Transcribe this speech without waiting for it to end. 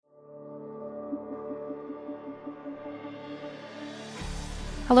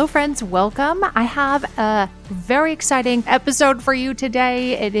Hello, friends. Welcome. I have a very exciting episode for you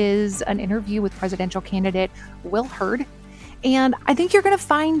today. It is an interview with presidential candidate Will Hurd. And I think you're going to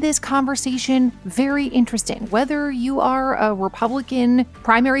find this conversation very interesting, whether you are a Republican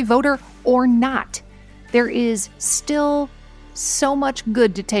primary voter or not. There is still so much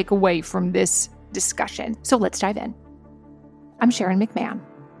good to take away from this discussion. So let's dive in. I'm Sharon McMahon,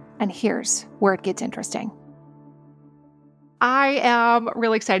 and here's where it gets interesting. I am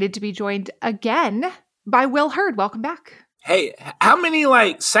really excited to be joined again by Will Hurd. Welcome back. Hey, how many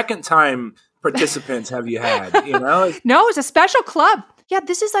second time participants have you had? No, it's a special club. Yeah,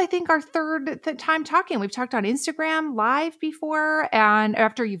 this is, I think, our third time talking. We've talked on Instagram Live before, and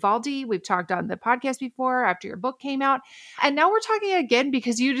after Uvalde, we've talked on the podcast before, after your book came out. And now we're talking again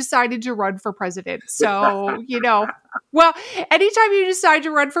because you decided to run for president. So, well, anytime you decide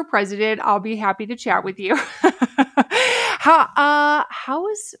to run for president, I'll be happy to chat with you. How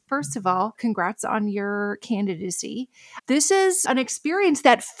is, first of all, congrats on your candidacy. This is an experience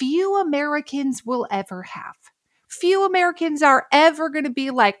that few Americans will ever have. Few Americans are ever going to be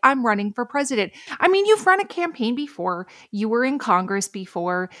like, I'm running for president. I mean, you've run a campaign before. You were in Congress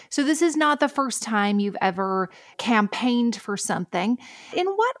before. So this is not the first time you've ever campaigned for something. In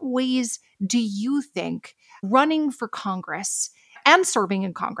what ways do you think running for Congress and serving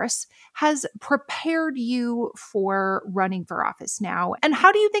in Congress has prepared you for running for office now? And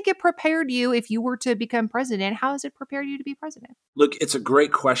how do you think it prepared you if you were to become president? How has it prepared you to be president? Look, it's a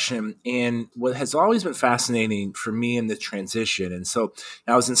great question. And what has always been fascinating for me in the transition, and so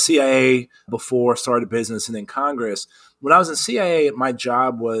I was in CIA before I started business and then Congress. When I was in CIA, my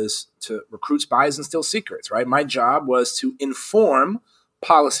job was to recruit spies and steal secrets, right? My job was to inform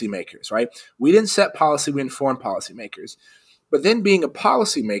policymakers, right? We didn't set policy, we informed policymakers. But then being a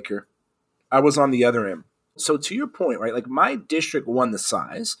policymaker, I was on the other end. So to your point, right, my district won the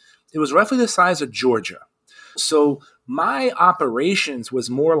size. It was roughly the size of Georgia. So my operations was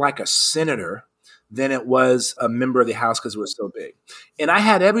more like a senator than it was a member of the House because it was so big. And I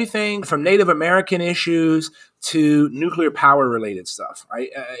had everything from Native American issues to nuclear power related stuff, right?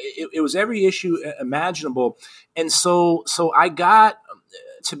 It was every issue imaginable. And so I got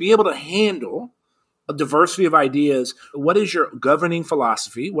to be able to handle a diversity of ideas. What is your governing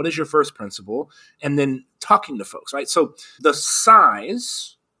philosophy? What is your first principle? And then talking to folks, right? So the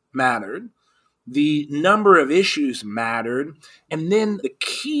size mattered. The number of issues mattered. And then the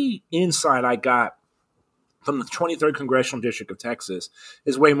key insight I got from the 23rd Congressional District of Texas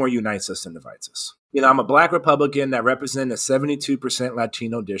is way more unites us than divides us. I'm a Black Republican that represented a 72%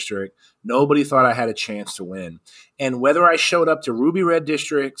 Latino district. Nobody thought I had a chance to win. And whether I showed up to ruby red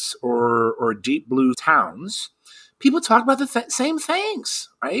districts or deep blue towns, people talk about the same things,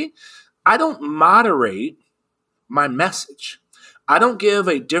 right? I don't moderate my message. I don't give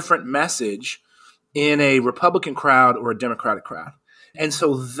a different message in a Republican crowd or a Democratic crowd. And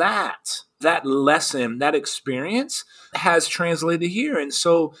so that lesson, that experience has translated here. And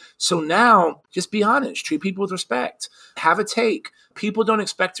so now just be honest, treat people with respect, have a take. People don't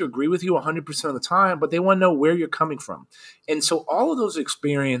expect to agree with you 100% of the time, but they want to know where you're coming from. And so all of those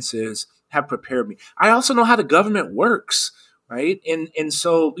experiences have prepared me. I also know how the government works, right? And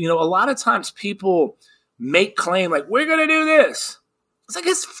so, a lot of times people make claim like, we're going to do this. It's like,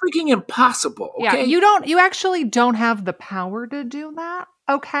 it's freaking impossible. Okay? Yeah, you actually don't have the power to do that.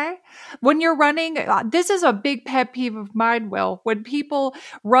 Okay. When you're running, this is a big pet peeve of mine, Will, when people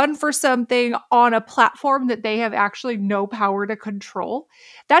run for something on a platform that they have actually no power to control.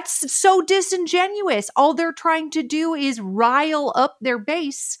 That's so disingenuous. All they're trying to do is rile up their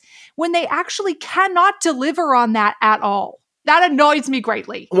base when they actually cannot deliver on that at all. That annoys me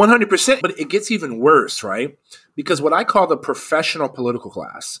greatly. 100%. But it gets even worse, right? Because what I call the professional political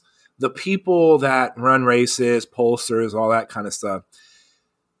class, the people that run races, pollsters, all that kind of stuff,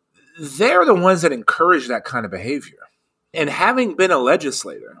 they're the ones that encourage that kind of behavior. And having been a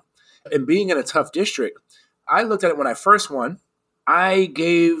legislator and being in a tough district, I looked at it when I first won. I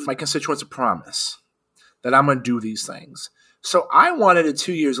gave my constituents a promise that I'm going to do these things. So I wanted it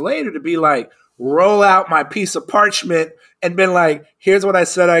 2 years later to be like, roll out my piece of parchment and been like, here's what I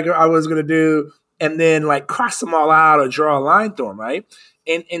said I was going to do. And then cross them all out or draw a line through them, right?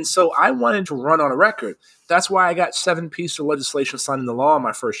 And so I wanted to run on a record. That's why I got 7 pieces of legislation signed into law in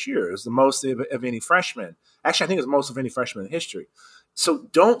my first year. It was the most of any freshman. Actually, I think it was most of any freshman in history. So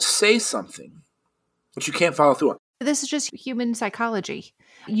don't say something that you can't follow through on. This is just human psychology.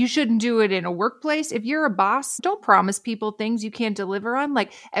 You shouldn't do it in a workplace. If you're a boss, don't promise people things you can't deliver on.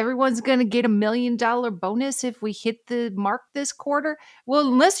 Like everyone's going to get $1 million bonus if we hit the mark this quarter. Well,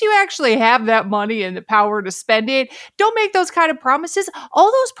 unless you actually have that money and the power to spend it, don't make those kind of promises.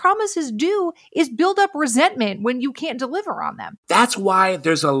 All those promises do is build up resentment when you can't deliver on them. That's why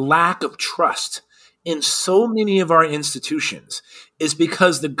there's a lack of trust in so many of our institutions, is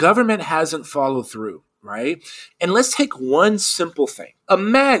because the government hasn't followed through, right? And let's take one simple thing.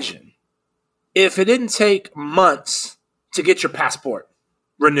 Imagine if it didn't take months to get your passport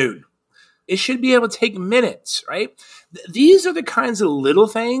renewed. It should be able to take minutes, right? These are the kinds of little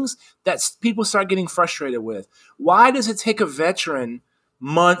things that people start getting frustrated with. Why does it take a veteran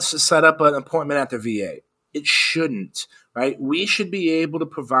months to set up an appointment at the VA? It shouldn't, right? We should be able to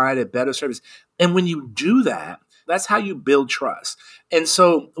provide a better service. And when you do that, that's how you build trust. And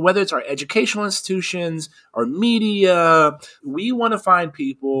so whether it's our educational institutions, our media, we want to find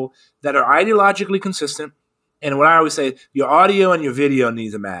people that are ideologically consistent. And what I always say, your audio and your video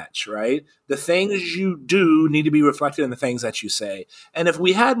need to match, right? The things you do need to be reflected in the things that you say. And if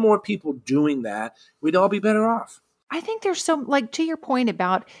we had more people doing that, we'd all be better off. I think there's to your point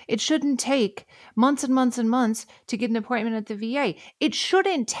about it shouldn't take months and months and months to get an appointment at the VA. It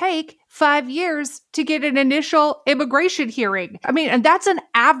shouldn't take 5 years to get an initial immigration hearing. I mean, and that's an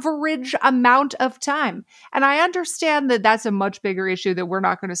average amount of time. And I understand that that's a much bigger issue that we're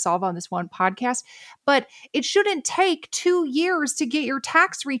not going to solve on this one podcast, but it shouldn't take 2 years to get your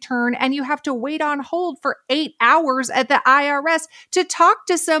tax return and you have to wait on hold for 8 hours at the IRS to talk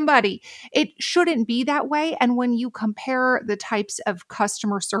to somebody. It shouldn't be that way. And when you compare the types of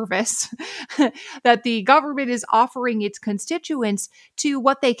customer service that the government is offering its constituents to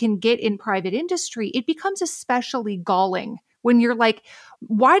what they can get in private industry, it becomes especially galling when you're like,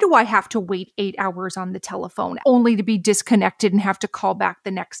 why do I have to wait 8 hours on the telephone only to be disconnected and have to call back the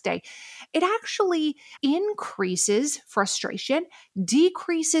next day? It actually increases frustration,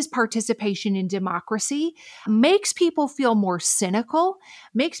 decreases participation in democracy, makes people feel more cynical,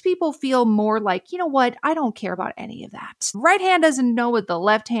 makes people feel more like, you know what, I don't care about any of that. Right hand doesn't know what the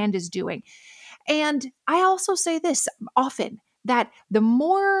left hand is doing. And I also say this often, that the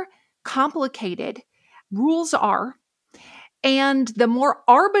more complicated rules are, and the more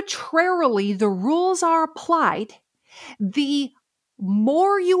arbitrarily the rules are applied, the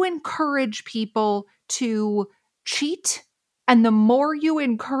more you encourage people to cheat and the more you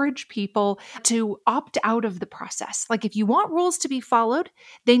encourage people to opt out of the process. Like if you want rules to be followed,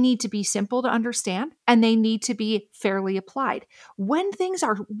 they need to be simple to understand and they need to be fairly applied. When things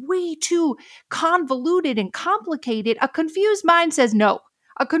are way too convoluted and complicated, a confused mind says no.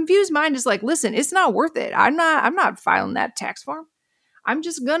 A confused mind is like, listen, it's not worth it. I'm not filing that tax form. I'm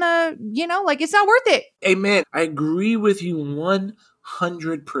just gonna, it's not worth it. Amen. I agree with you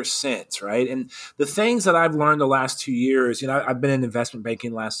 100%, right? And the things that I've learned the last 2 years, I've been in investment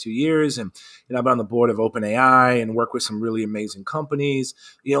banking the last 2 years, and I've been on the board of OpenAI and work with some really amazing companies.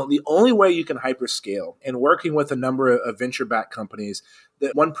 The only way you can hyperscale, and working with a number of venture-backed companies,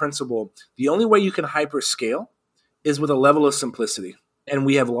 that one principle, the only way you can hyperscale is with a level of simplicity. And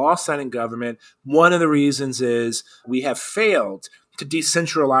we have lost that in government. One of the reasons is we have failed to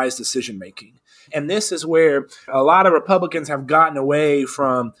decentralize decision-making. And this is where a lot of Republicans have gotten away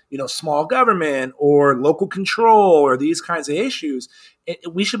from, small government or local control or these kinds of issues.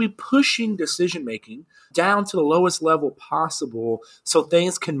 We should be pushing decision-making down to the lowest level possible so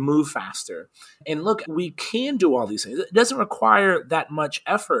things can move faster. And look, we can do all these things. It doesn't require that much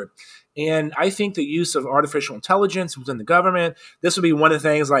effort. And I think the use of artificial intelligence within the government, this would be one of the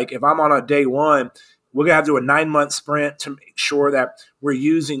things, like if I'm on a day one, we're going to have to do a 9-month sprint to make sure that we're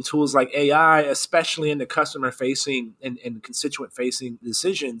using tools like AI, especially in the customer-facing and constituent-facing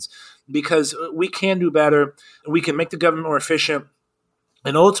decisions, because we can do better. We can make the government more efficient.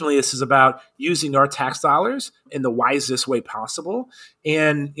 And ultimately, this is about using our tax dollars in the wisest way possible.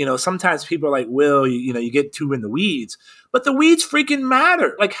 And, sometimes people are like, Will, you get too in the weeds. But the weeds freaking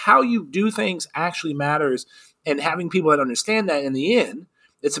matter. Like how you do things actually matters. And having people that understand that in the end,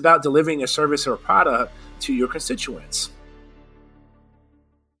 it's about delivering a service or a product to your constituents.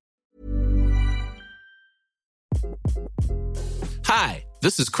 Hi,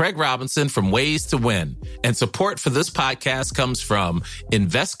 this is Craig Robinson from Ways to Win, and support for this podcast comes from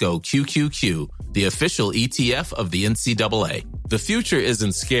Invesco QQQ, the official ETF of the NCAA. The future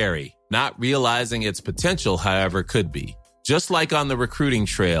isn't scary. Not realizing its potential, however, could be. Just like on the recruiting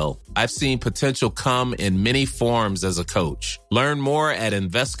trail, I've seen potential come in many forms as a coach. Learn more at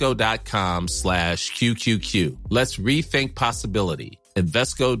Invesco.com/QQQ. Let's rethink possibility.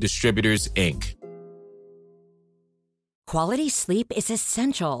 Invesco Distributors, Inc. Quality sleep is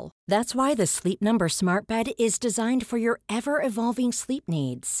essential. That's why the Sleep Number Smart Bed is designed for your ever-evolving sleep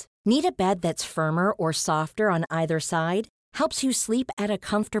needs. Need a bed that's firmer or softer on either side? Helps you sleep at a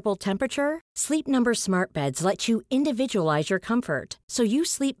comfortable temperature? Sleep Number Smart Beds let you individualize your comfort so you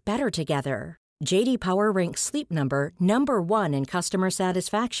sleep better together. J.D. Power ranks Sleep Number number 1 in customer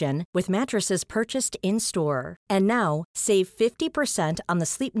satisfaction with mattresses purchased in-store. And now, save 50% on the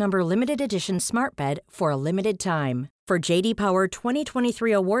Sleep Number Limited Edition Smart Bed for a limited time. For J.D. Power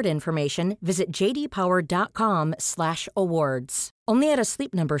 2023 award information, visit jdpower.com/awards. Only at a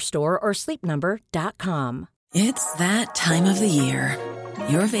Sleep Number store or sleepnumber.com. It's that time of the year.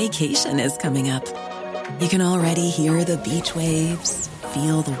 Your vacation is coming up. You can already hear the beach waves,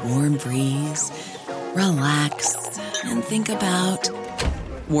 feel the warm breeze, relax, and think about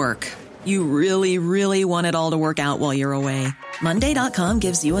work. You really, really want it all to work out while you're away. Monday.com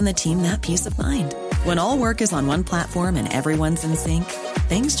gives you and the team that peace of mind. When all work is on one platform and everyone's in sync,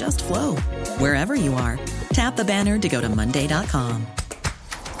 things just flow. Wherever you are, tap the banner to go to Monday.com.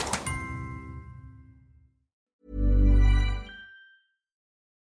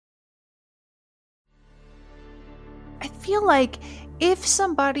 I feel like if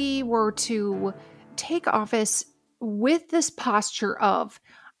somebody were to take office with this posture of,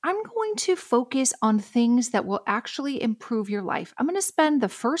 I'm going to focus on things that will actually improve your life. I'm going to spend the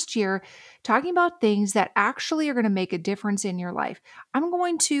first year talking about things that actually are going to make a difference in your life. I'm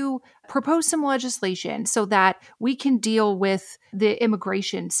going to propose some legislation so that we can deal with the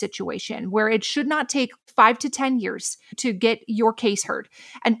immigration situation where it should not take 5 to 10 years to get your case heard.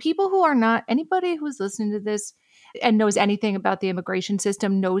 And people who are not, anybody who's listening to this and knows anything about the immigration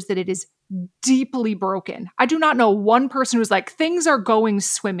system knows that it is deeply broken. I do not know one person who's like, things are going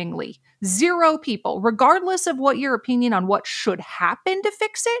swimmingly. 0 people, regardless of what your opinion on what should happen to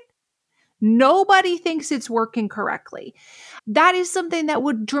fix it. Nobody thinks it's working correctly. That is something that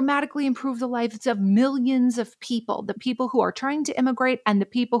would dramatically improve the lives of millions of people, the people who are trying to immigrate and the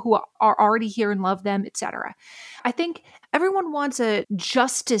people who are already here and love them, etc. I think everyone wants a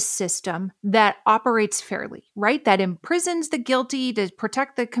justice system that operates fairly, right? That imprisons the guilty to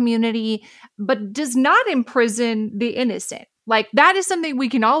protect the community, but does not imprison the innocent. Like, that is something we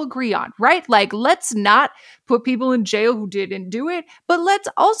can all agree on, right? Like, let's not put people in jail who didn't do it, but let's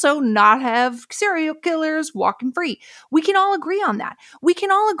also not have serial killers walking free. We can all agree on that. We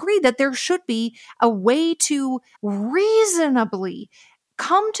can all agree that there should be a way to reasonably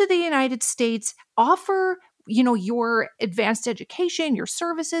come to the United States, offer your advanced education, your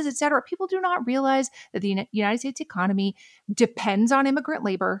services, etc. People do not realize that the United States economy depends on immigrant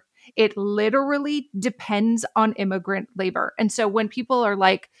labor. It literally depends on immigrant labor. And so when people are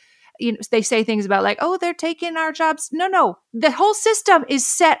like, they say things about like, oh, they're taking our jobs. No, the whole system is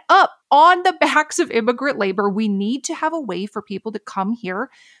set up on the backs of immigrant labor. We need to have a way for people to come here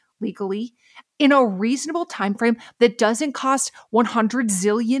legally in a reasonable time frame that doesn't cost $100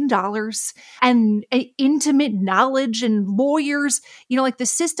 zillion and intimate knowledge and lawyers. Like, the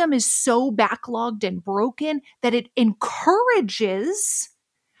system is so backlogged and broken that it encourages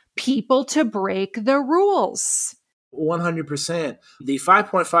people to break the rules. 100%. The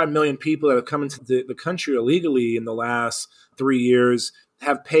 5.5 million people that have come into the country illegally in the last 3 years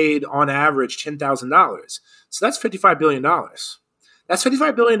have paid on average $10,000. So that's $55 billion. That's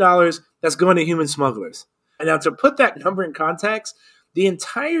 $55 billion that's going to human smugglers. And now, to put that number in context, the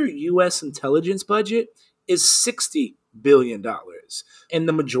entire U.S. intelligence budget is $60 billion. And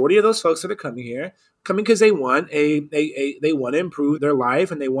the majority of those folks that are coming because they want they want to improve their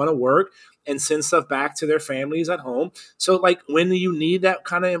life and they want to work and send stuff back to their families at home. So, like, when you need that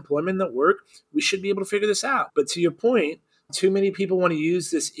kind of employment, that work, we should be able to figure this out. But to your point, too many people want to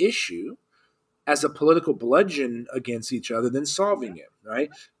use this issue as a political bludgeon against each other than solving it, right?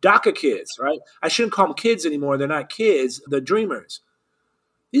 DACA kids, right? I shouldn't call them kids anymore. They're not kids. They're dreamers.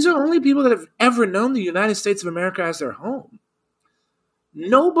 These are only people that have ever known the United States of America as their home.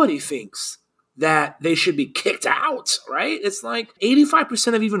 Nobody thinks that they should be kicked out, right? It's like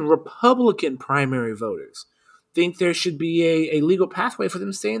 85% of even Republican primary voters think there should be a legal pathway for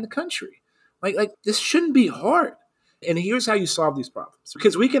them to stay in the country. Like this shouldn't be hard. And here's how you solve these problems.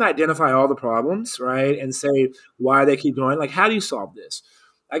 Because we can identify all the problems, right, and say why they keep going. Like, how do you solve this?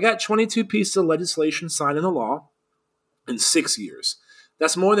 I got 22 pieces of legislation signed into law in 6 years.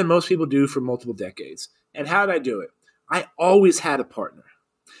 That's more than most people do for multiple decades. And how did I do it? I always had a partner.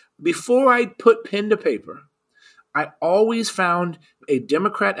 Before I put pen to paper, I always found a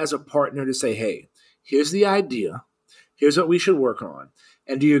Democrat as a partner to say, hey, here's the idea. Here's what we should work on.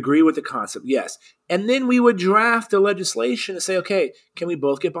 And do you agree with the concept? Yes. And then we would draft the legislation and say, okay, can we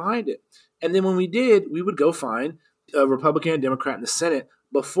both get behind it? And then when we did, we would go find a Republican and Democrat in the Senate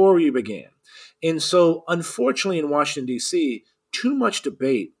before we began. And so, unfortunately, in Washington, D.C., too much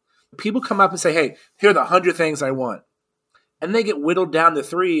debate. People come up and say, hey, here are the 100 things I want. And they get whittled down to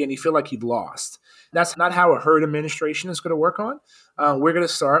 3 and you feel like you've lost. That's not how a Hurd administration is going to work on. We're going to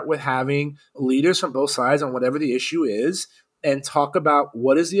start with having leaders from both sides on whatever the issue is and talk about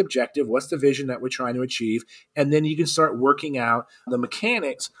what is the objective, what's the vision that we're trying to achieve, and then you can start working out the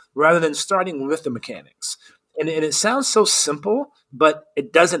mechanics rather than starting with the mechanics. And it sounds so simple, but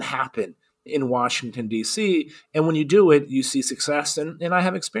it doesn't happen in Washington, D.C. And when you do it, you see success, and I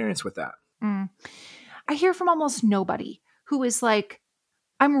have experience with that. I hear from almost nobody who is like,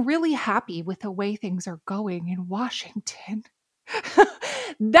 I'm really happy with the way things are going in Washington.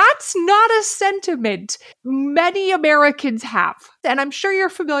 That's not a sentiment many Americans have. And I'm sure you're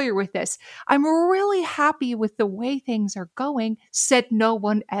familiar with this. I'm really happy with the way things are going, said no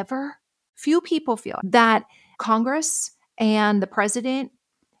one ever. Few people feel that Congress and the president,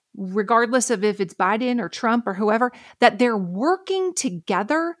 regardless of if it's Biden or Trump or whoever, that they're working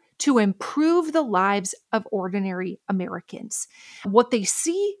together to improve the lives of ordinary Americans. What they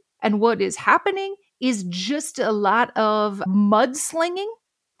see and what is happening is just a lot of mudslinging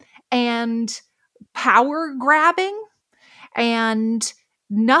and power grabbing, and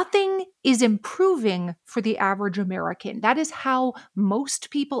nothing is improving for the average American. That is how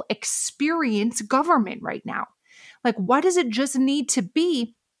most people experience government right now. Like, why does it just need to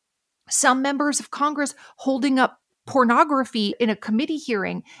be some members of Congress holding up pornography in a committee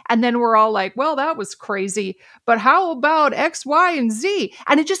hearing, and then we're all like, well, that was crazy, but how about X, Y, and Z?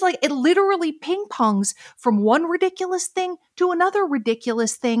 And it just it literally ping pongs from one ridiculous thing to another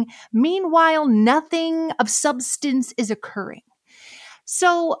ridiculous thing. Meanwhile, nothing of substance is occurring.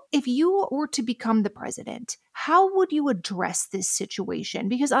 So if you were to become the president, how would you address this situation?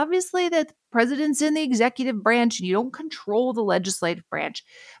 Because obviously the president's in the executive branch and you don't control the legislative branch,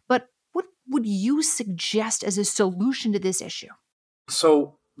 but what would you suggest as a solution to this issue?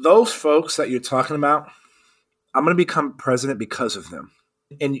 So those folks that you're talking about, I'm going to become president because of them.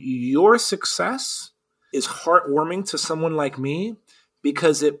 And your success is heartwarming to someone like me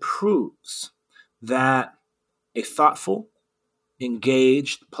because it proves that a thoughtful,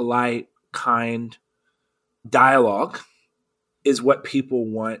 engaged, polite, kind dialogue is what people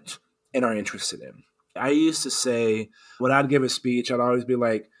want and are interested in. I used to say, when I'd give a speech, I'd always be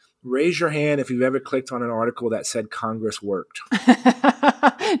like, raise your hand if you've ever clicked on an article that said Congress worked.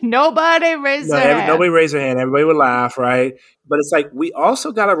 Nobody raised their hand. Nobody raised their hand. Everybody would laugh, right? But it's like, we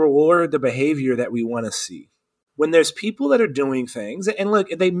also got to reward the behavior that we want to see. When there's people that are doing things, and look,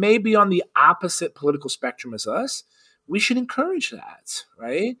 they may be on the opposite political spectrum as us, we should encourage that,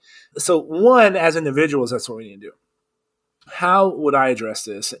 right? So one, as individuals, that's what we need to do. How would I address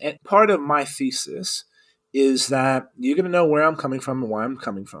this? And part of my thesis is that you're going to know where I'm coming from and why I'm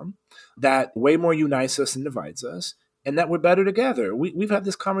coming from, that way more unites us than divides us, and that we're better together. We've had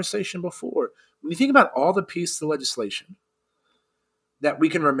this conversation before. When you think about all the pieces of legislation that we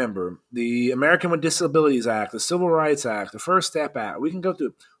can remember, the American with Disabilities Act, the Civil Rights Act, the First Step Act, we can go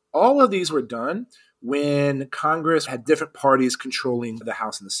through. All of these were done when Congress had different parties controlling the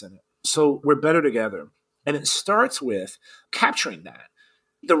House and the Senate. So we're better together. And it starts with capturing that.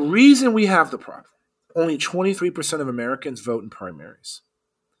 The reason we have the problem, only 23% of Americans vote in primaries.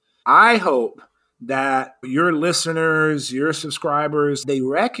 I hope that your listeners, your subscribers, they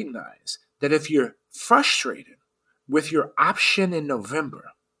recognize that if you're frustrated with your option in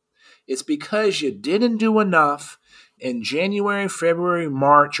November, it's because you didn't do enough in January, February,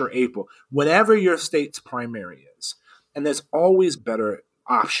 March, or April, whenever your state's primary is. And there's always better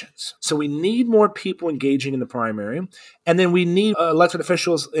options. So we need more people engaging in the primary. And then we need elected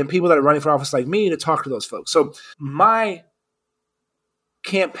officials and people that are running for office like me to talk to those folks. So my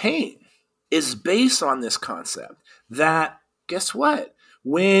campaign is based on this concept that, guess what?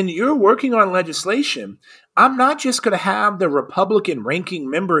 When you're working on legislation, I'm not just going to have the Republican ranking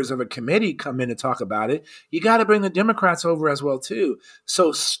members of a committee come in and talk about it. You got to bring the Democrats over as well, too.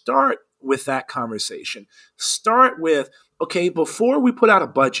 So start with that conversation. Start with, okay, before we put out a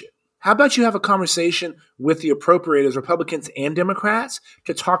budget, how about you have a conversation with the appropriators, Republicans and Democrats,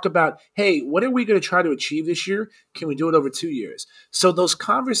 to talk about, hey, what are we going to try to achieve this year? Can we do it over 2 years? So those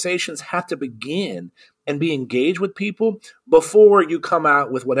conversations have to begin and be engaged with people before you come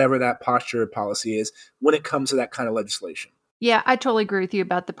out with whatever that posture or policy is when it comes to that kind of legislation. Yeah, I totally agree with you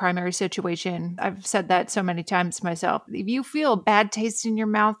about the primary situation. I've said that so many times myself. If you feel bad taste in your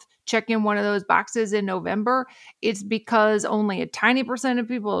mouth, check in one of those boxes in November, it's because only a tiny percent of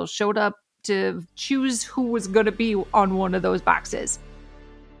people showed up to choose who was going to be on one of those boxes.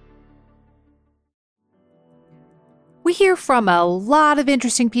 We hear from a lot of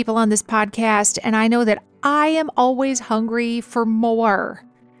interesting people on this podcast, and I know that I am always hungry for more.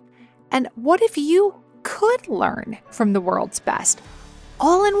 And what if you could learn from the world's best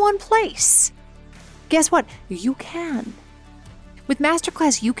all in one place? Guess what? You can. With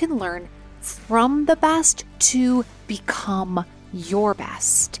Masterclass, you can learn from the best to become your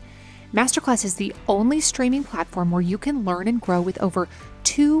best. Masterclass is the only streaming platform where you can learn and grow with over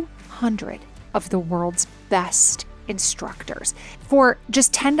 200 of the world's best instructors. For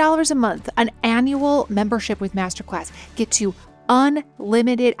just $10 a month, an annual membership with Masterclass gets you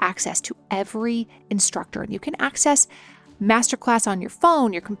unlimited access to every instructor. And you can access Masterclass on your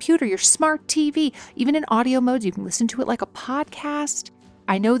phone, your computer, your smart TV, even in audio modes. You can listen to it like a podcast.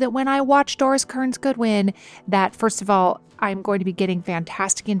 I know that when I watch Doris Kearns Goodwin, that first of all, I'm going to be getting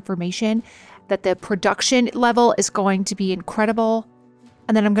fantastic information, that the production level is going to be incredible,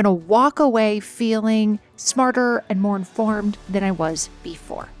 and then I'm going to walk away feeling smarter and more informed than I was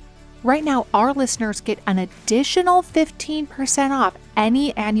before. Right now, our listeners get an additional 15% off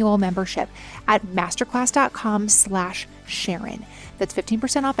any annual membership at masterclass.com/Sharon. That's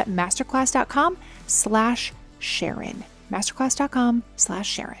 15% off at masterclass.com/Sharon.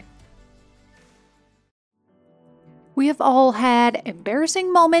 masterclass.com/Sharon. We have all had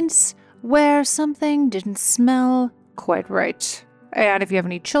embarrassing moments where something didn't smell quite right. And if you have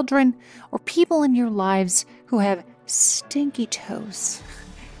any children or people in your lives who have stinky toes,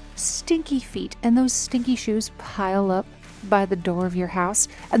 stinky feet, and those stinky shoes pile up by the door of your house,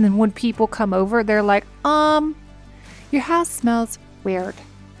 and then when people come over, they're like, your house smells weird.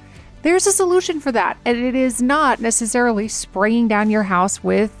 There's a solution for that, and it is not necessarily spraying down your house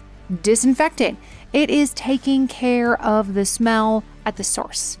with disinfectant. It is taking care of the smell at the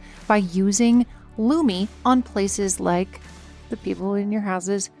source by using Lumi on places like the people in your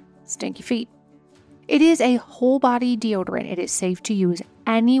house's stinky feet. It is a whole body deodorant. It is safe to use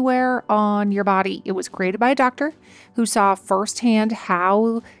anywhere on your body. It was created by a doctor who saw firsthand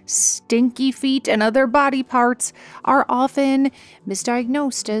how stinky feet and other body parts are often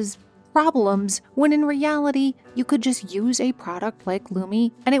misdiagnosed as problems, when in reality, you could just use a product like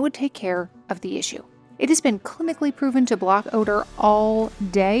Lumi and it would take care of the issue. It has been clinically proven to block odor all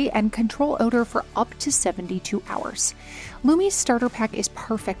day and control odor for up to 72 hours. Lumi's starter pack is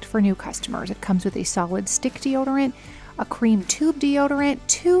perfect for new customers. It comes with a solid stick deodorant, a cream tube deodorant,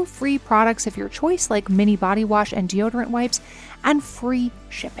 2 free products of your choice like mini body wash and deodorant wipes, and free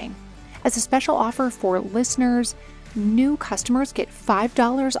shipping. As a special offer for listeners, new customers get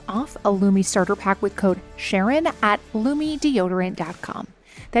 $5 off a Lumi starter pack with code Sharon at lumideodorant.com.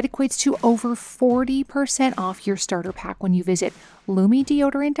 That equates to over 40% off your starter pack when you visit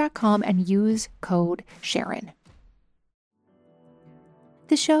lumideodorant.com and use code Sharon.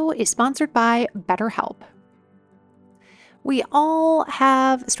 The show is sponsored by BetterHelp. We all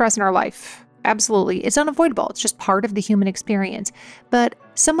have stress in our life. Absolutely. It's unavoidable. It's just part of the human experience. But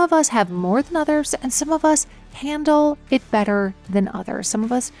some of us have more than others, and some of us handle it better than others. Some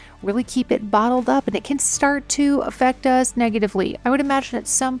of us really keep it bottled up, and it can start to affect us negatively. I would imagine at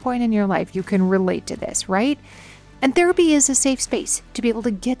some point in your life you can relate to this, right? And therapy is a safe space to be able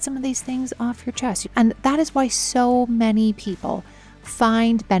to get some of these things off your chest. And that is why so many people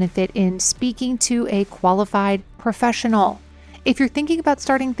find benefit in speaking to a qualified professional. If you're thinking about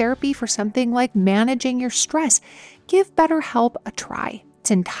starting therapy for something like managing your stress, give BetterHelp a try.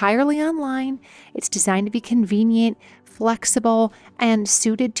 It's entirely online. It's designed to be convenient, flexible, and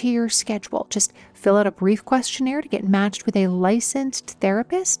suited to your schedule. Just fill out a brief questionnaire to get matched with a licensed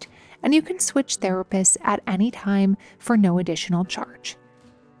therapist, and you can switch therapists at any time for no additional charge.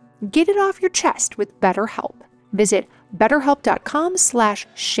 Get it off your chest with BetterHelp. Visit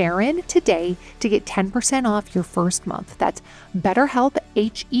BetterHelp.com/Sharon today to get 10% off your first month. That's BetterHelp,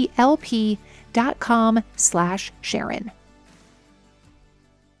 HELP.com/Sharon.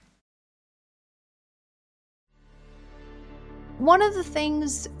 One of the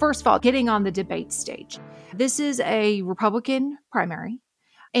things, first of all, getting on the debate stage. This is a Republican primary,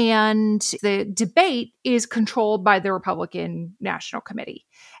 and the debate is controlled by the Republican National Committee.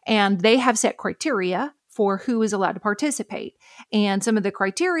 And they have set criteria for who is allowed to participate. And some of the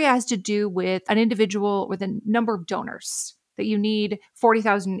criteria has to do with an individual with a number of donors, that you need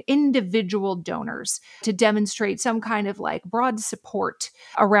 40,000 individual donors to demonstrate some kind of like broad support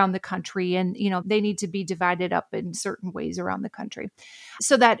around the country. And, they need to be divided up in certain ways around the country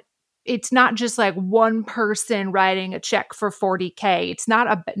so that it's not just like one person writing a check for $40K. It's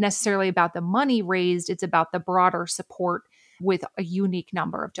not necessarily about the money raised. It's about the broader support with a unique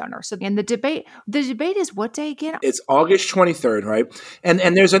number of donors. So in the debate is what day again? It's August 23rd, right?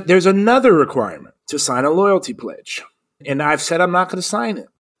 And there's another requirement to sign a loyalty pledge. And I've said I'm not going to sign it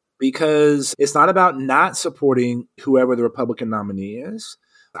because it's not about not supporting whoever the Republican nominee is.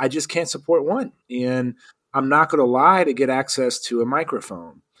 I just can't support one. And I'm not going to lie to get access to a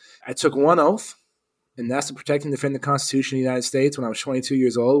microphone. I took one oath, and that's to protect and defend the Constitution of the United States when I was 22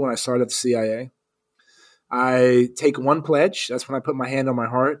 years old, when I started at the CIA. I take one pledge. That's when I put my hand on my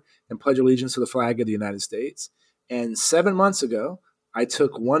heart and pledge allegiance to the flag of the United States. And 7 months ago, I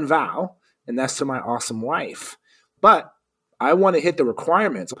took one vow, and that's to my awesome wife. But I want to hit the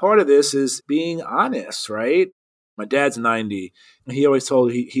requirements. Part of this is being honest, right? My dad's 90. He always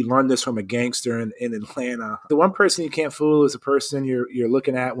told he learned this from a gangster in Atlanta. The one person you can't fool is the person you're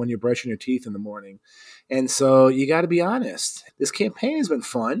looking at when you're brushing your teeth in the morning. And so you got to be honest. This campaign has been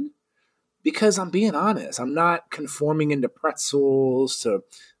fun because I'm being honest. I'm not conforming into pretzels.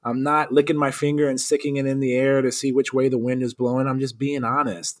 I'm not licking my finger and sticking it in the air to see which way the wind is blowing. I'm just being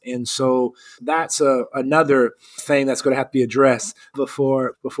honest. And so that's another thing that's going to have to be addressed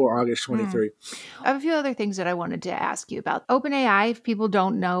before August 23. I have a few other things that I wanted to ask you about. OpenAI, if people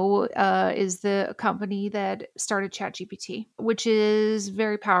don't know, is the company that started ChatGPT, which is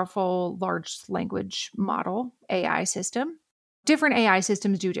very powerful large language model AI system. Different AI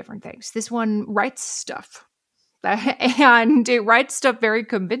systems do different things. This one writes stuff. And it writes stuff very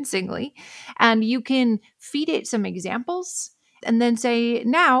convincingly. And you can feed it some examples and then say,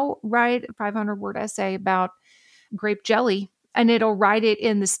 now write a 500-word essay about grape jelly. And it'll write it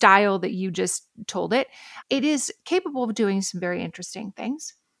in the style that you just told it. It is capable of doing some very interesting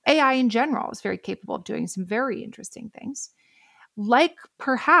things. AI in general is very capable of doing some very interesting things, like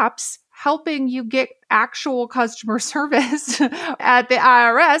perhaps helping you get actual customer service at the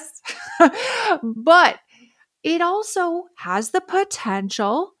IRS. But it also has the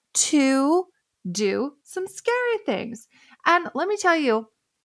potential to do some scary things. And let me tell you,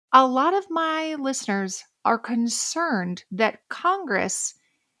 a lot of my listeners are concerned that Congress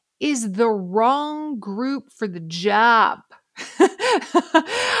is the wrong group for the job.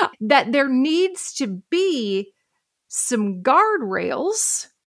 That there needs to be some guardrails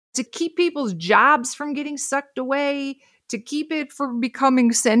to keep people's jobs from getting sucked away, to keep it from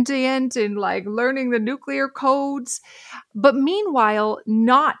becoming sentient and like learning the nuclear codes, but meanwhile,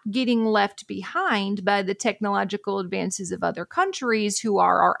 not getting left behind by the technological advances of other countries who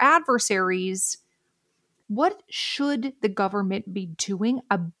are our adversaries. What should the government be doing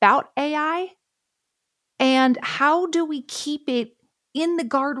about AI? And how do we keep it in the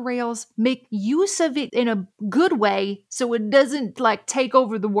guardrails, make use of it in a good way so it doesn't like take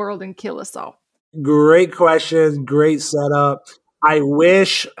over the world and kill us all? Great question. Great setup. I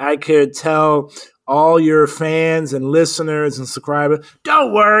wish I could tell all your fans and listeners and subscribers,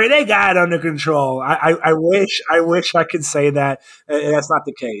 don't worry, they got it under control. I wish I could say that. That's not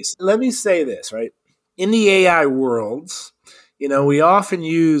the case. Let me say this, right? In the AI worlds, we often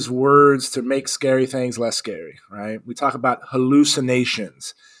use words to make scary things less scary, right? We talk about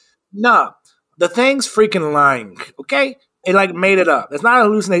hallucinations. No, the thing's freaking lying, okay? It like made it up. It's not a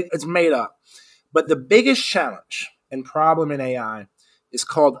hallucination, it's made up. But the biggest challenge and problem in AI is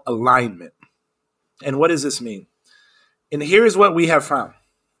called alignment. And what does this mean? And here's what we have found.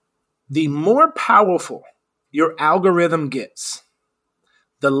 The more powerful your algorithm gets,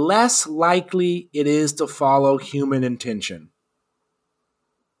 the less likely it is to follow human intention.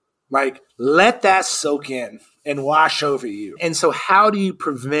 Like, let that soak in and wash over you. And so how do you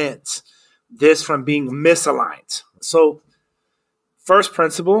prevent this from being misaligned? So first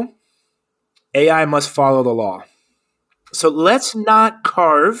principle, AI must follow the law. So let's not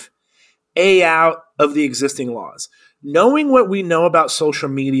carve AI out of the existing laws. Knowing what we know about social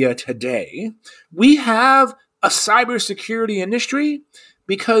media today, we have a cybersecurity industry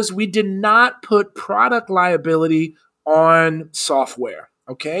because we did not put product liability on software.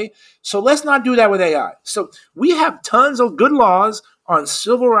 Okay, so let's not do that with AI. So we have tons of good laws on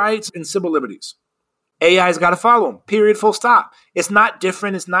civil rights and civil liberties. AI's got to follow them, period, full stop. It's not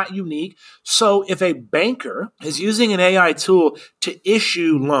different. It's not unique. So if a banker is using an AI tool to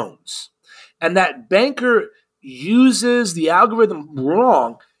issue loans and that banker uses the algorithm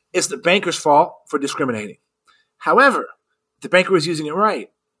wrong, it's the banker's fault for discriminating. However, if the banker was using it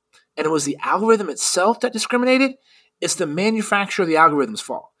right and it was the algorithm itself that discriminated, it's the manufacturer of the algorithm's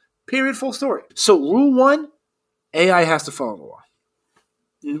fault. Period, full story. So rule 1, AI has to follow the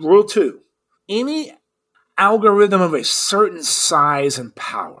law. Rule 2, any algorithm of a certain size and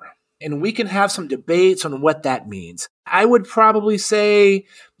power, and we can have some debates on what that means. I would probably say,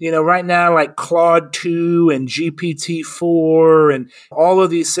 right now, like Claude 2 and GPT-4 and all of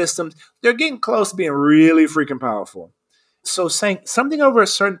these systems, they're getting close to being really freaking powerful. So saying something over a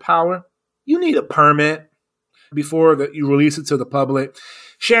certain power, you need a permit. before you release it to the public.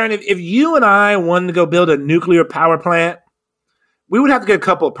 Sharon, if you and I wanted to go build a nuclear power plant, we would have to get a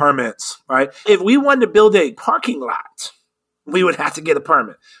couple of permits, right? If we wanted to build a parking lot, we would have to get a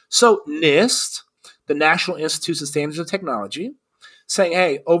permit. So NIST, the National Institute of Standards and Technology, saying,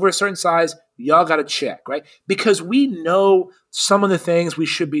 hey, over a certain size, y'all got to check, right? Because we know some of the things we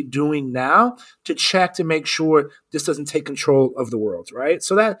should be doing now to check to make sure this doesn't take control of the world, right?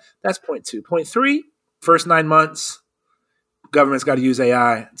 So that's point 2. Point 3, first 9 months, government's got to use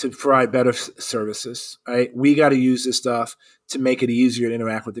AI to provide better services, right? We got to use this stuff to make it easier to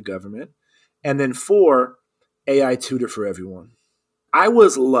interact with the government. And then 4, AI tutor for everyone. I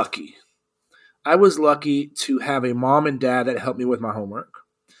was lucky to have a mom and dad that helped me with my homework.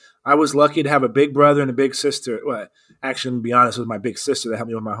 I was lucky to have a big brother and a big sister. Well, actually, to be honest, it was my big sister that helped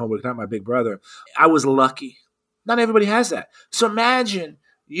me with my homework, not my big brother. I was lucky. Not everybody has that. So imagine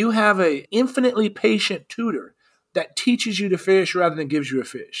you have an infinitely patient tutor that teaches you to fish rather than gives you a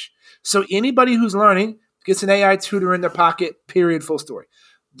fish. So anybody who's learning gets an AI tutor in their pocket, period, full story.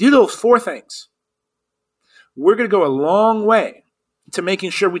 Do those 4 things. We're going to go a long way to making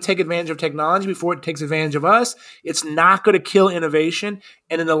sure we take advantage of technology before it takes advantage of us. It's not going to kill innovation,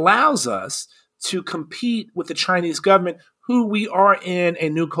 and it allows us to compete with the Chinese government, who we are in a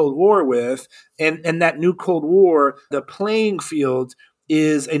new Cold War with. And that new Cold War, the playing field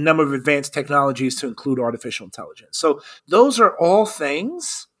is a number of advanced technologies to include artificial intelligence. So those are all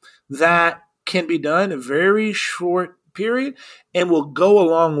things that can be done in a very short period and will go a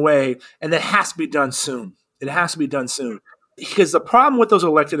long way, and that has to be done soon. It has to be done soon. Because the problem with those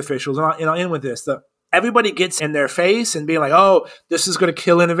elected officials, and I'll end with this, everybody gets in their face and being like, oh, this is going to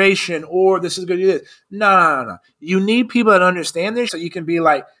kill innovation, or this is going to do this. No. You need people that understand this so you can be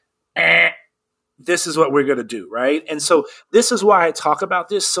like, this is what we're going to do, right? And so this is why I talk about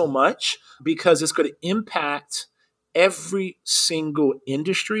this so much, because it's going to impact every single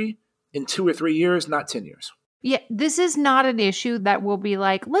industry in 2 or 3 years, not 10 years. Yeah, this is not an issue that will be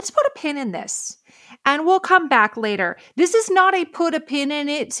like, let's put a pin in this and we'll come back later. This is not a put a pin in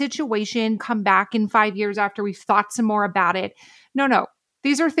it situation, come back in 5 years after we've thought some more about it. No.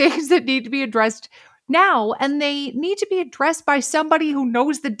 These are things that need to be addressed now, and they need to be addressed by somebody who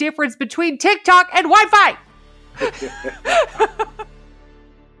knows the difference between TikTok and Wi-Fi.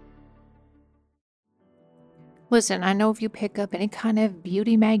 Listen, I know if you pick up any kind of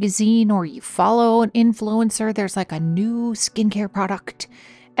beauty magazine or you follow an influencer, there's like a new skincare product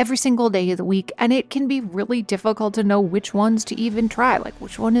every single day of the week, and it can be really difficult to know which ones to even try, like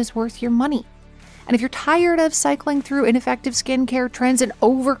which one is worth your money. And if you're tired of cycling through ineffective skincare trends and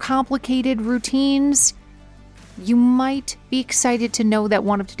overcomplicated routines, you might be excited to know that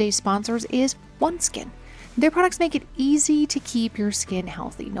one of today's sponsors is OneSkin. Their products make it easy to keep your skin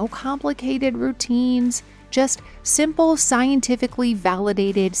healthy. No complicated routines, just simple, scientifically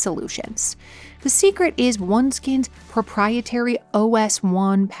validated solutions. The secret is OneSkin's proprietary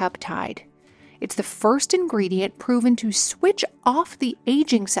OS1 peptide. It's the first ingredient proven to switch off the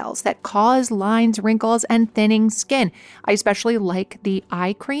aging cells that cause lines, wrinkles, and thinning skin. I especially like the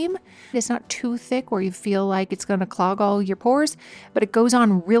eye cream. It's not too thick where you feel like it's going to clog all your pores, but it goes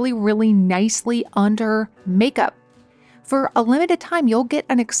on really, really nicely under makeup. For a limited time, you'll get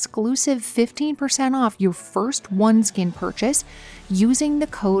an exclusive 15% off your first OneSkin purchase using the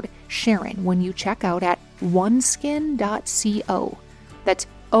code Sharon when you check out at oneskin.co. That's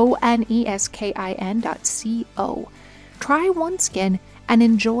oneskin.co. Try OneSkin and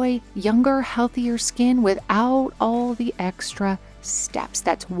enjoy younger, healthier skin without all the extra steps.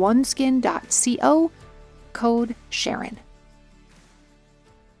 That's oneskin.co, code Sharon.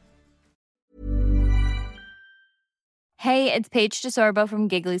 Hey, it's Paige DeSorbo from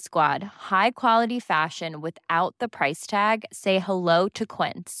Giggly Squad. High quality fashion without the price tag. Say hello to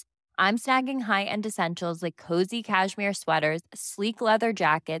Quince. I'm snagging high-end essentials like cozy cashmere sweaters, sleek leather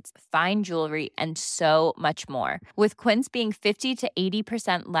jackets, fine jewelry, and so much more. With Quince being 50 to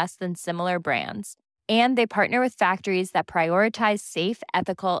 80% less than similar brands. And they partner with factories that prioritize safe,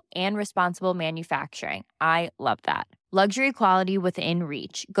 ethical, and responsible manufacturing. I love that. Luxury quality within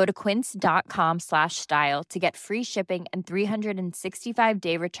reach. Go to quince.com/style to get free shipping and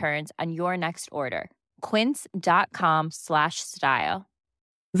 365-day returns on your next order. Quince.com/style.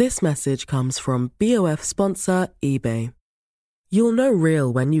 This message comes from BOF sponsor eBay. You'll know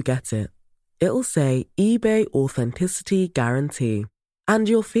real when you get it. It'll say eBay Authenticity Guarantee. And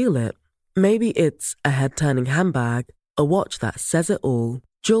you'll feel it. Maybe it's a head-turning handbag, a watch that says it all,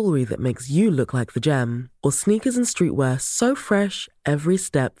 jewelry that makes you look like the gem, or sneakers and streetwear so fresh every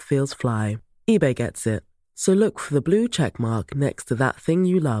step feels fly. eBay gets it. So look for the blue check mark next to that thing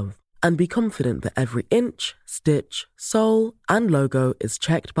you love. and be confident that every inch, stitch, sole, and logo is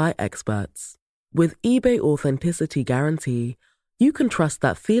checked by experts. With eBay Authenticity Guarantee, you can trust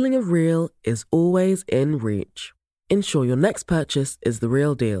that feeling of real is always in reach. Ensure your next purchase is the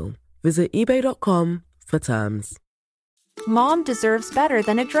real deal. Visit ebay.com for terms. Mom deserves better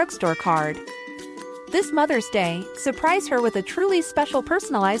than a drugstore card. This Mother's Day, surprise her with a truly special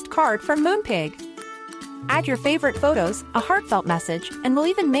personalized card from Moonpig. Add your favorite photos, a heartfelt message, and we'll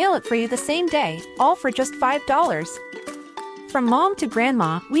even mail it for you the same day, all for just $5. From mom to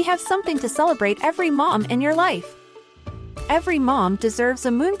grandma, we have something to celebrate every mom in your life. Every mom deserves a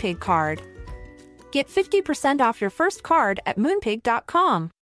Moonpig card. Get 50% off your first card at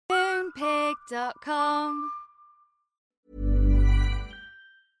moonpig.com. Moonpig.com.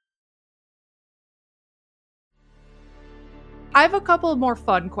 I have a couple of more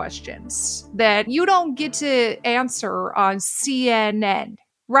fun questions that you don't get to answer on CNN,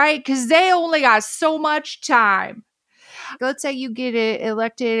 right? Because they only got so much time. Let's say you get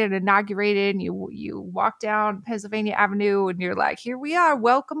elected and inaugurated and you walk down Pennsylvania Avenue and you're like, here we are,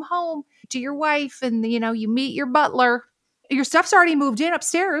 welcome home to your wife. And, you meet your butler. Your stuff's already moved in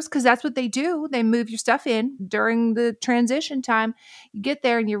upstairs because that's what they do. They move your stuff in during the transition time. You get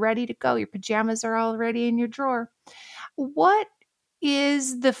there and you're ready to go. Your pajamas are already in your drawer. What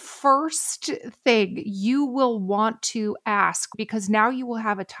is the first thing you will want to ask? Because now you will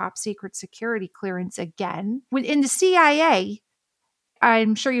have a top secret security clearance again. In the CIA,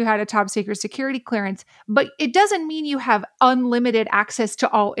 I'm sure you had a top secret security clearance, but it doesn't mean you have unlimited access to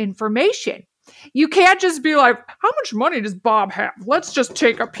all information. You can't just be like, how much money does Bob have? Let's just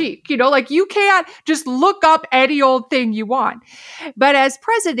take a peek. You can't just look up any old thing you want. But as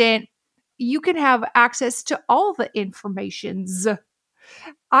president, you can have access to all the informations.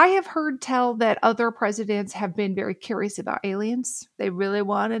 I have heard tell that other presidents have been very curious about aliens. They really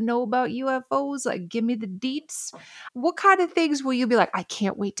want to know about UFOs. Like, give me the deets. What kind of things will you be like, I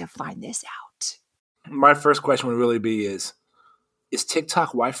can't wait to find this out? My first question would really be is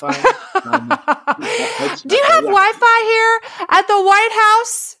TikTok Wi-Fi? Do you have Wi-Fi here at the White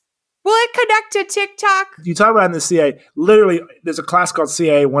House? Will it connect to TikTok? You talk about in the CIA, literally, there's a class called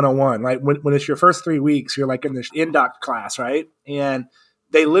CIA 101. Like when it's your first 3 weeks, you're like in this INDOC class, right? And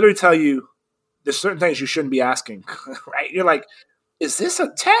they literally tell you there's certain things you shouldn't be asking, right? You're like, is this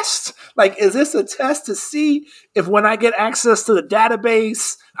a test? Like, is this a test to see if when I get access to the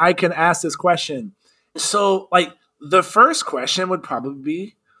database, I can ask this question? So, like, the first question would probably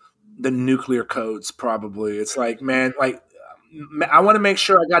be the nuclear codes, probably. It's like, man, like, I want to make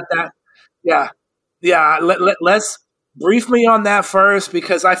sure I got that. Yeah. Yeah. Let's brief me on that first,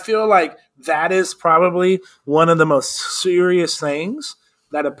 because I feel like that is probably one of the most serious things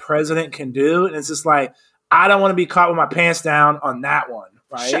that a president can do. And it's just like, I don't want to be caught with my pants down on that one.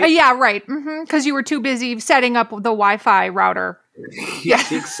 Right. Yeah. Right. Because you were too busy setting up the Wi-Fi router. Yeah,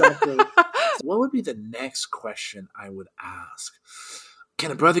 exactly. What would be the next question I would ask? Can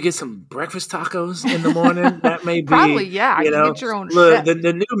a brother get some breakfast tacos in the morning? That may be. Probably, yeah. You can get your own shit.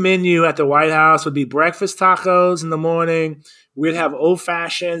 The new menu at the White House would be breakfast tacos in the morning. We'd have old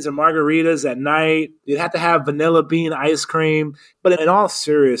fashions and margaritas at night. You'd have to have vanilla bean ice cream. But in all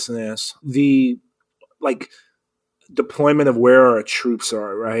seriousness, the deployment of where our troops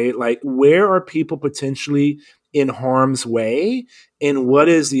are, right? Like, where are people potentially in harm's way, and what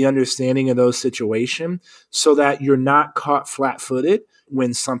is the understanding of those situations so that you're not caught flat-footed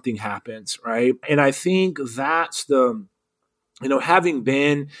when something happens, right? And I think that's having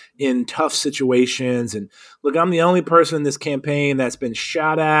been in tough situations, and look, I'm the only person in this campaign that's been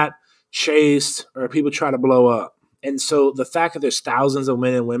shot at, chased, or people try to blow up. And so the fact that there's thousands of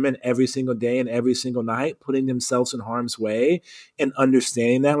men and women every single day and every single night putting themselves in harm's way and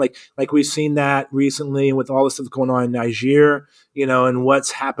understanding that, like we've seen that recently with all the stuff going on in Niger, and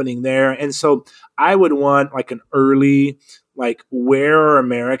what's happening there. And so I would want like an early, where are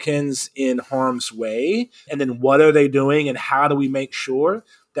Americans in harm's way? And then what are they doing? And how do we make sure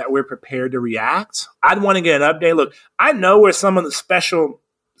that we're prepared to react? I'd want to get an update. Look, I know where some of the special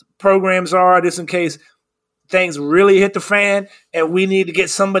programs are, just in case things really hit the fan and we need to get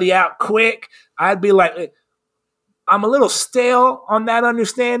somebody out quick. I'd be like, I'm a little stale on that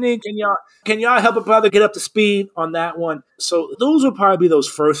understanding. Can y'all help a brother get up to speed on that one? So those would probably be those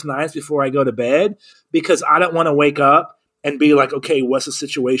first nights before I go to bed, because I don't want to wake up and be like, okay, what's the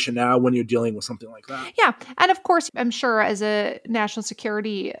situation now when you're dealing with something like that? Yeah. And of course, I'm sure as a national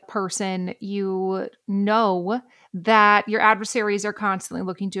security person, you know that your adversaries are constantly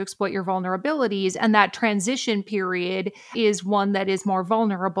looking to exploit your vulnerabilities. And that transition period is one that is more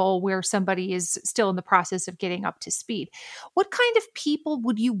vulnerable where somebody is still in the process of getting up to speed. What kind of people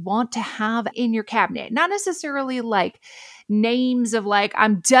would you want to have in your cabinet? Not necessarily like names of like,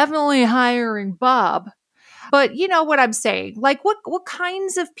 I'm definitely hiring Bob. But you know what I'm saying? Like what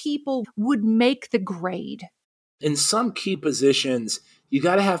kinds of people would make the grade? In some key positions, you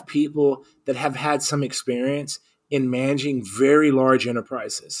got to have people that have had some experience in managing very large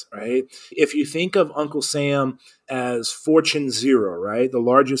enterprises, right? If you think of Uncle Sam as Fortune Zero, right, the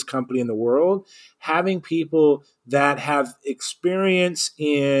largest company in the world, having people that have experience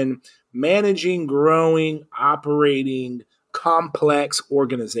in managing, growing, operating complex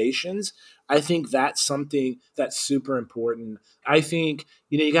organizations, I think that's something that's super important. I think,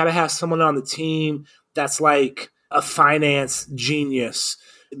 you got to have someone on the team that's like a finance genius,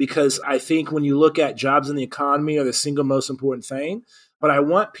 because I think when you look at jobs in the economy are the single most important thing. But I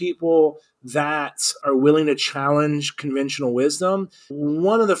want people that are willing to challenge conventional wisdom.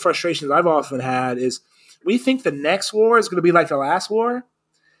 One of the frustrations I've often had is we think the next war is going to be like the last war,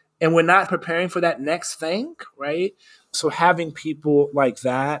 and we're not preparing for that next thing, right? So having people like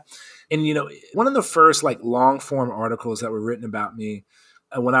that, and one of the first like long form articles that were written about me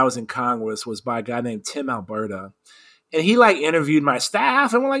when I was in Congress was by a guy named Tim Alberta. And he like interviewed my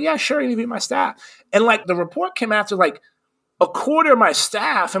staff, and we're like, yeah, sure, interviewed my staff. And like the report came after like a quarter of my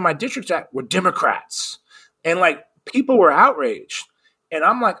staff and my district staff were Democrats. And like people were outraged. And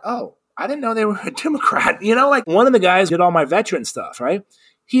I'm like, oh, I didn't know they were a Democrat. Like one of the guys did all my veteran stuff, right?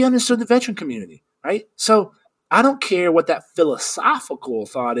 He understood the veteran community, right? So I don't care what that philosophical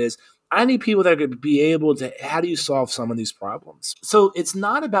thought is. I need people that are going to be able to, how do you solve some of these problems? So it's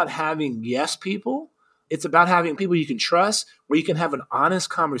not about having yes people. It's about having people you can trust, where you can have an honest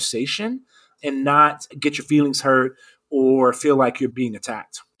conversation and not get your feelings hurt or feel like you're being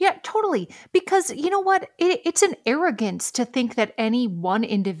attacked. Yeah, totally. Because you know what? It's an arrogance to think that any one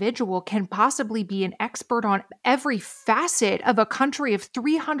individual can possibly be an expert on every facet of a country of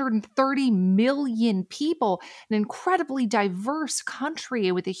 330 million people, an incredibly diverse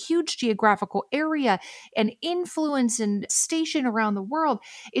country with a huge geographical area and influence and station around the world.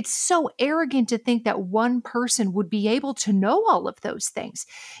 It's so arrogant to think that one person would be able to know all of those things.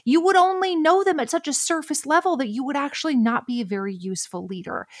 You would only know them at such a surface level that you would actually not be a very useful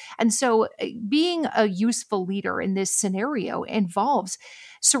leader. And so being a useful leader in this scenario involves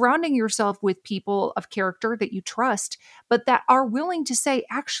surrounding yourself with people of character that you trust, but that are willing to say,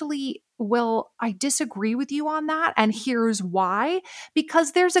 actually, well, I disagree with you on that. And here's why,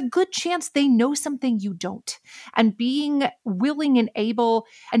 because there's a good chance they know something you don't. And being willing and able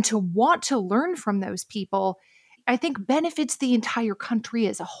and to want to learn from those people, I think benefits the entire country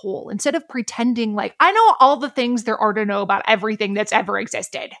as a whole, instead of pretending like, I know all the things there are to know about everything that's ever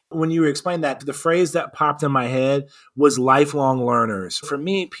existed. When you explained that, the phrase that popped in my head was lifelong learners. For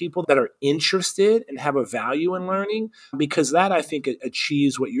me, people that are interested and have a value in learning, because that I think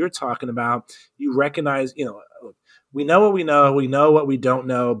achieves what you're talking about. You recognize, we know what we know what we don't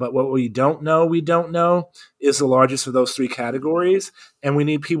know, but what we don't know is the largest of those three categories. And we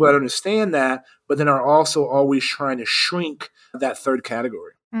need people that understand that, but then are also always trying to shrink that third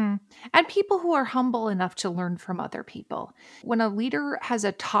category. And people who are humble enough to learn from other people. When a leader has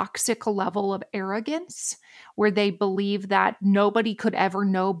a toxic level of arrogance, where they believe that nobody could ever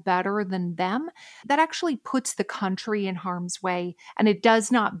know better than them, that actually puts the country in harm's way. And it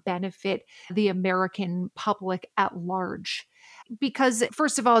does not benefit the American public at large. Because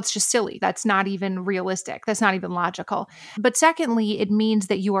first of all, it's just silly. That's not even realistic. That's not even logical. But secondly, it means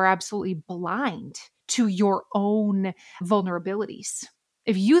that you are absolutely blind to your own vulnerabilities.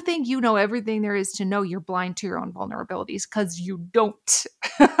 If you think you know everything there is to know, you're blind to your own vulnerabilities, because you don't.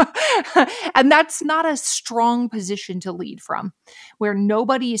 And that's not a strong position to lead from, where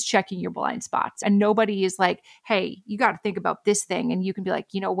nobody is checking your blind spots and nobody is like, hey, you got to think about this thing. And you can be like,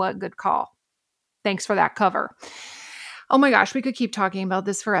 you know what? Good call. Thanks for that cover. Oh my gosh, we could keep talking about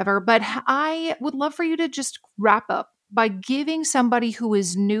this forever, but I would love for you to just wrap up by giving somebody who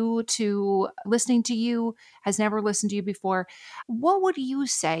is new to listening to you, has never listened to you before, what would you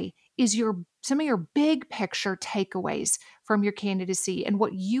say is some of your big picture takeaways from your candidacy and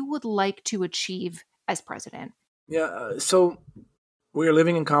what you would like to achieve as president? Yeah, so we are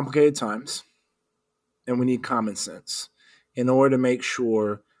living in complicated times, and we need common sense in order to make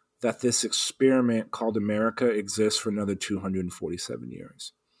sure that this experiment called America exists for another 247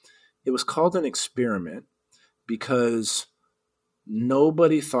 years. It was called an experiment because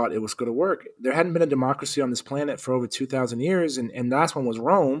Nobody thought it was going to work. There hadn't been a democracy on this planet for over 2,000 years, and the last one was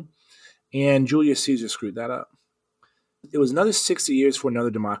Rome, and Julius Caesar screwed that up. It was another 60 years for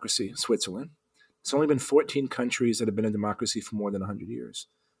another democracy, Switzerland. It's only been 14 countries that have been a democracy for more than 100 years.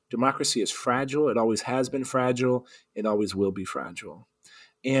 Democracy is fragile. It always has been fragile. It always will be fragile.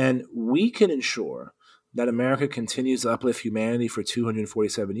 And we can ensure that America continues to uplift humanity for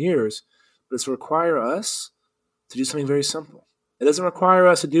 247 years, but it's require us to do something very simple. It doesn't require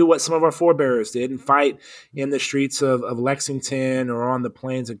us to do what some of our forebears did and fight in the streets of Lexington or on the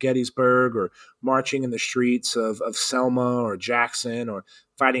plains of Gettysburg or marching in the streets of Selma or Jackson or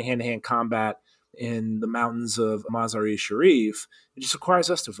fighting hand-to-hand combat in the mountains of Mazar-e Sharif. It just requires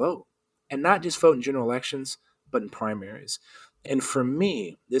us to vote, and not just vote in general elections, but in primaries. And for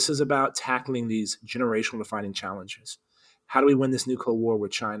me, this is about tackling these generational defining challenges. How do we win this new Cold War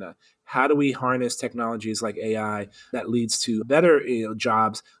with China? How do we harness technologies like AI that leads to better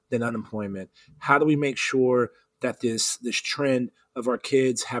jobs than unemployment? How do we make sure that this trend of our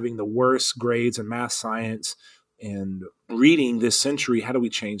kids having the worst grades in math, science, and reading this century, how do we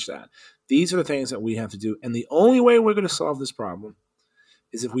change that? These are the things that we have to do. And the only way we're going to solve this problem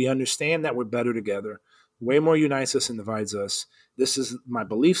is if we understand that we're better together. Way more unites us than divides us. This is my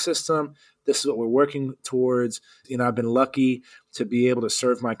belief system. This is what we're working towards. I've been lucky to be able to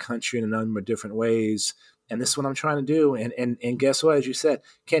serve my country in a number of different ways. And this is what I'm trying to do. And guess what? As you said,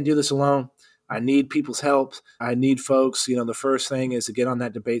 can't do this alone. I need people's help. I need folks. The first thing is to get on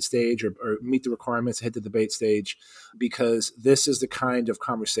that debate stage or meet the requirements to hit the debate stage, because this is the kind of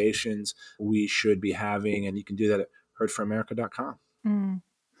conversations we should be having. And you can do that at hurdforamerica.com. Mm.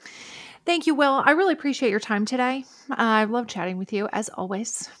 Thank you, Will. I really appreciate your time today. I love chatting with you, as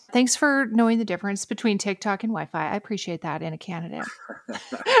always. Thanks for knowing the difference between TikTok and Wi-Fi. I appreciate that in a candidate.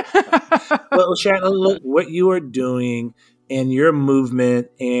 Well, Shannon, look, what you are doing and your movement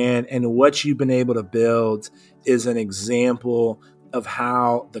and what you've been able to build is an example of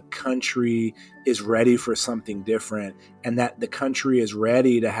how the country is ready for something different, and that the country is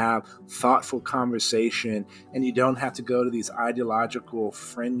ready to have thoughtful conversation, and you don't have to go to these ideological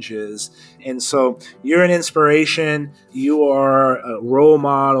fringes. And so you're an inspiration. You are a role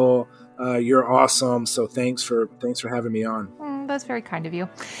model. You're awesome. So thanks for having me on. That's very kind of you.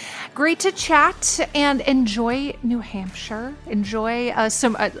 Great to chat, and enjoy New Hampshire. Enjoy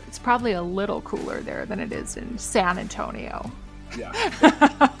it's probably a little cooler there than it is in San Antonio. Yeah.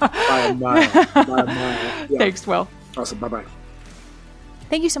 By a mile. Yeah. Thanks, Will. Awesome. Bye-bye.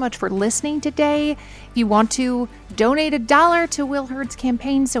 Thank you so much for listening today. If you want to donate $1 to Will Hurd's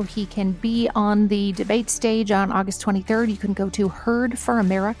campaign so he can be on the debate stage on August 23rd, you can go to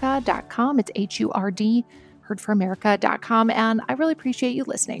hurdforamerica.com. It's HURD, hurdforamerica.com. And I really appreciate you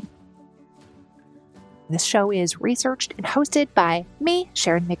listening. This show is researched and hosted by me,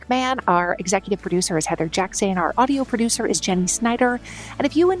 Sharon McMahon. Our executive producer is Heather Jackson. Our audio producer is Jenny Snyder. And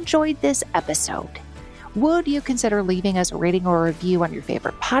if you enjoyed this episode, would you consider leaving us a rating or a review on your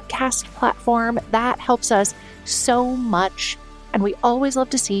favorite podcast platform? That helps us so much. And we always love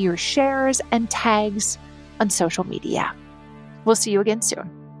to see your shares and tags on social media. We'll see you again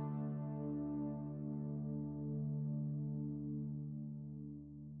soon.